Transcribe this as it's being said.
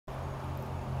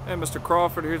Hey, Mr.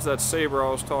 Crawford, here's that Sabre I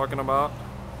was talking about.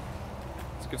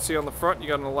 As you can see on the front, you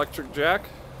got an electric jack.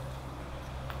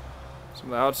 Some of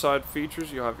the outside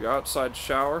features, you have your outside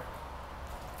shower.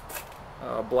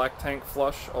 Black tank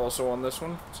flush also on this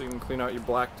one, so you can clean out your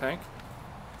black tank.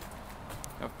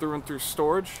 Now through and through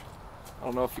storage, I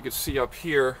don't know if you can see up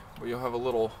here, but you'll have a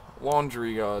little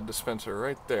laundry dispenser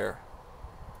right there.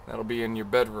 That'll be in your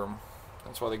bedroom.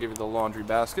 That's why they give you the laundry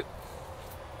basket.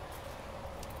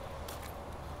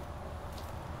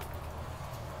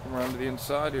 Come around to the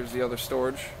inside, here's the other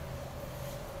storage.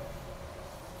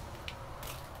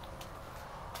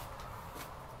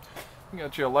 You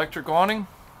got your electric awning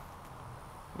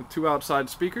with 2 outside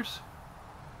speakers.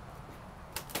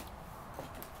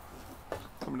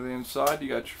 Come to the inside, you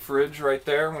got your fridge right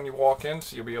there when you walk in,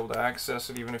 so you'll be able to access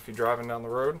it even if you're driving down the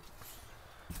road.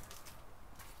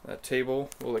 That table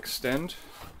will extend,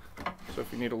 so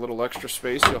if you need a little extra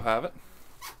space, you'll have it.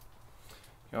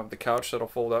 You have the couch that'll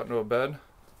fold out into a bed.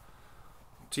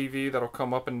 TV that'll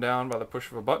come up and down by the push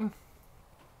of a button.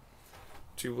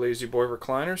 2 lazy boy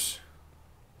recliners.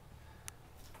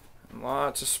 And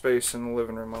lots of space in the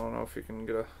living room. I don't know if you can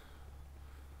get a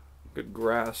good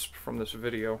grasp from this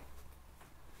video.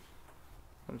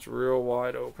 It's real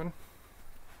wide open.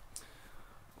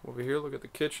 Over here, look at the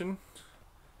kitchen.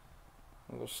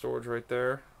 A little storage right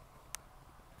there.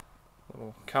 A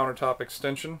little countertop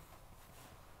extension.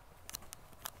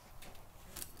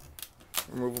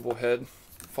 Removable head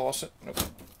faucet. Nope.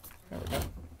 There we go.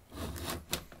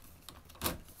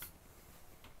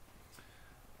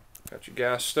 Got your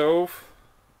gas stove.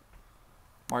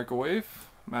 Microwave.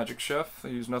 Magic Chef. They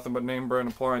use nothing but name brand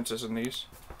appliances in these.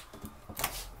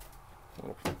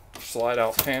 Little slide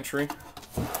out pantry.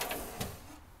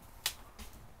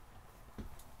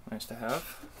 Nice to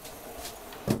have.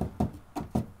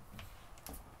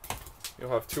 You'll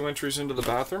have 2 entries into the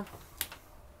bathroom.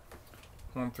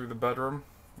 One through the bedroom,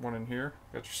 one in here.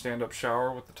 Got your stand-up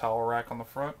shower with the towel rack on the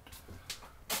front.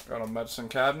 Got a medicine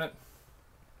cabinet.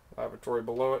 Lavatory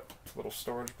below it. Little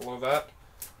storage below that.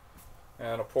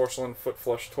 And a porcelain foot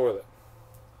flush toilet.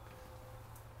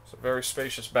 It's a very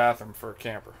spacious bathroom for a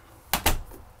camper.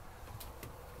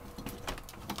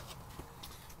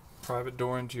 Private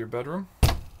door into your bedroom.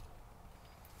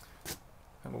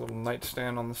 And a little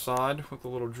nightstand on the side with a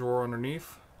little drawer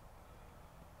underneath.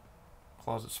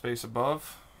 Closet space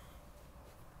above.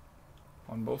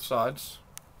 On both sides.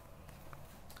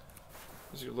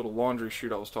 This is your little laundry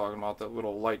chute I was talking about, that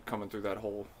little light coming through that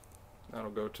hole. That'll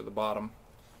go to the bottom.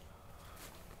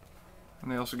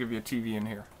 And they also give you a TV in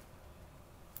here.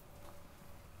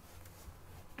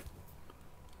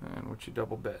 And with your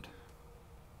double bed.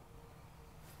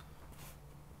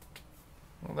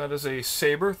 Well, that is a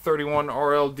Sabre 31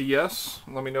 RLDS.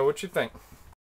 Let me know what you think.